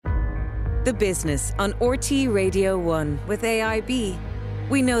The Business on RT Radio 1 with AIB.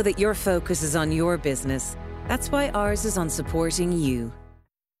 We know that your focus is on your business. That's why ours is on supporting you.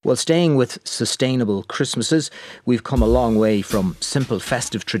 Well, staying with sustainable Christmases, we've come a long way from simple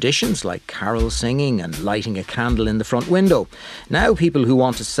festive traditions like carol singing and lighting a candle in the front window. Now people who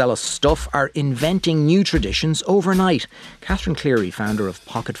want to sell us stuff are inventing new traditions overnight. Catherine Cleary, founder of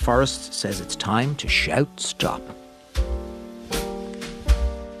Pocket Forests, says it's time to shout stop.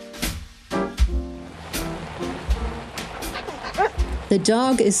 The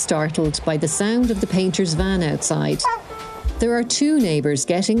dog is startled by the sound of the painter's van outside. There are two neighbours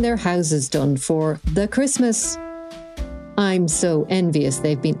getting their houses done for the Christmas. I'm so envious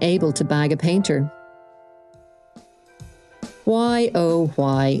they've been able to bag a painter. Why, oh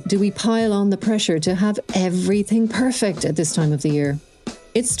why, do we pile on the pressure to have everything perfect at this time of the year?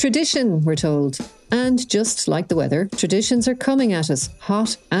 It's tradition, we're told. And just like the weather, traditions are coming at us,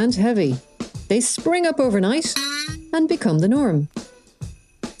 hot and heavy. They spring up overnight and become the norm.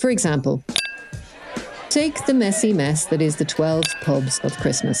 For example, take the messy mess that is the 12 pubs of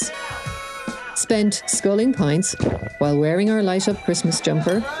Christmas. Spent sculling pints while wearing our light-up Christmas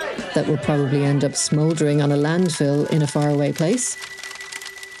jumper that will probably end up smouldering on a landfill in a faraway place.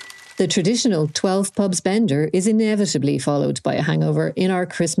 The traditional 12 pubs bender is inevitably followed by a hangover in our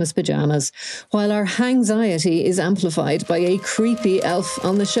Christmas pyjamas, while our hangxiety is amplified by a creepy elf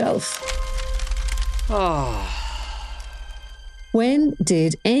on the shelf. When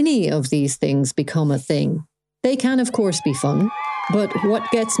did any of these things become a thing? They can, of course, be fun, but what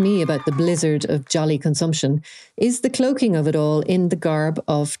gets me about the blizzard of jolly consumption is the cloaking of it all in the garb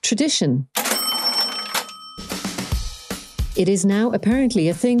of tradition. It is now apparently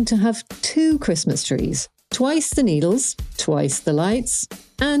a thing to have 2 Christmas trees, twice the needles, twice the lights,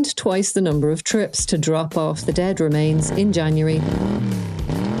 and twice the number of trips to drop off the dead remains in January.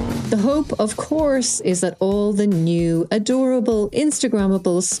 The hope, of course, is that all the new, adorable,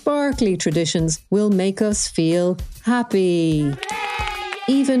 Instagrammable, sparkly traditions will make us feel happy.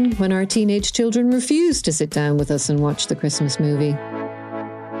 Even when our teenage children refuse to sit down with us and watch the Christmas movie.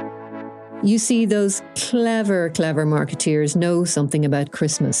 You see, those clever marketeers know something about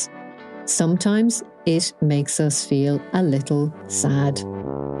Christmas. Sometimes it makes us feel a little sad.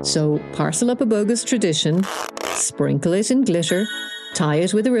 So parcel up a bogus tradition, sprinkle it in glitter, tie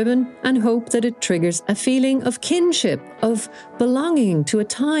it with a ribbon and hope that it triggers a feeling of kinship, of belonging to a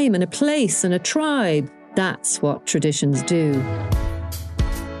time and a place and a tribe. That's what traditions do.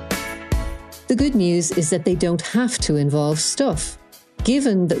 The good news is that they don't have to involve stuff.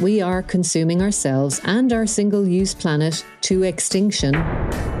 Given that we are consuming ourselves and our single-use planet to extinction,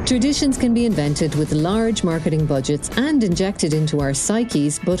 traditions can be invented with large marketing budgets and injected into our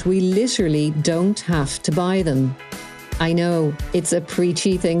psyches, but we literally don't have to buy them. I know, it's a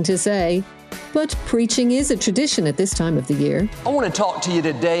preachy thing to say, but preaching is a tradition at this time of the year. I want to talk to you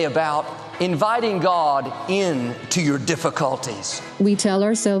today about inviting God into your difficulties. We tell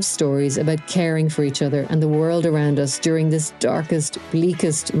ourselves stories about caring for each other and the world around us during this darkest,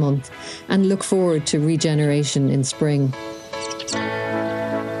 bleakest month and look forward to regeneration in spring.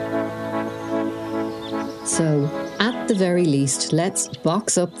 So, at the very least, let's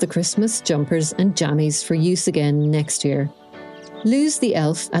box up the Christmas jumpers and jammies for use again next year. Lose the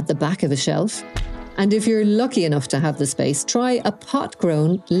elf at the back of a shelf. And if you're lucky enough to have the space, try a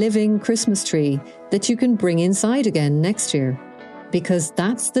pot-grown living Christmas tree that you can bring inside again next year. Because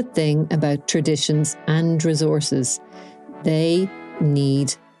that's the thing about traditions and resources. They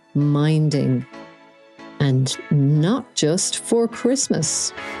need minding. And not just for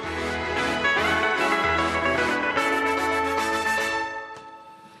Christmas.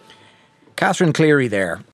 Catherine Cleary there.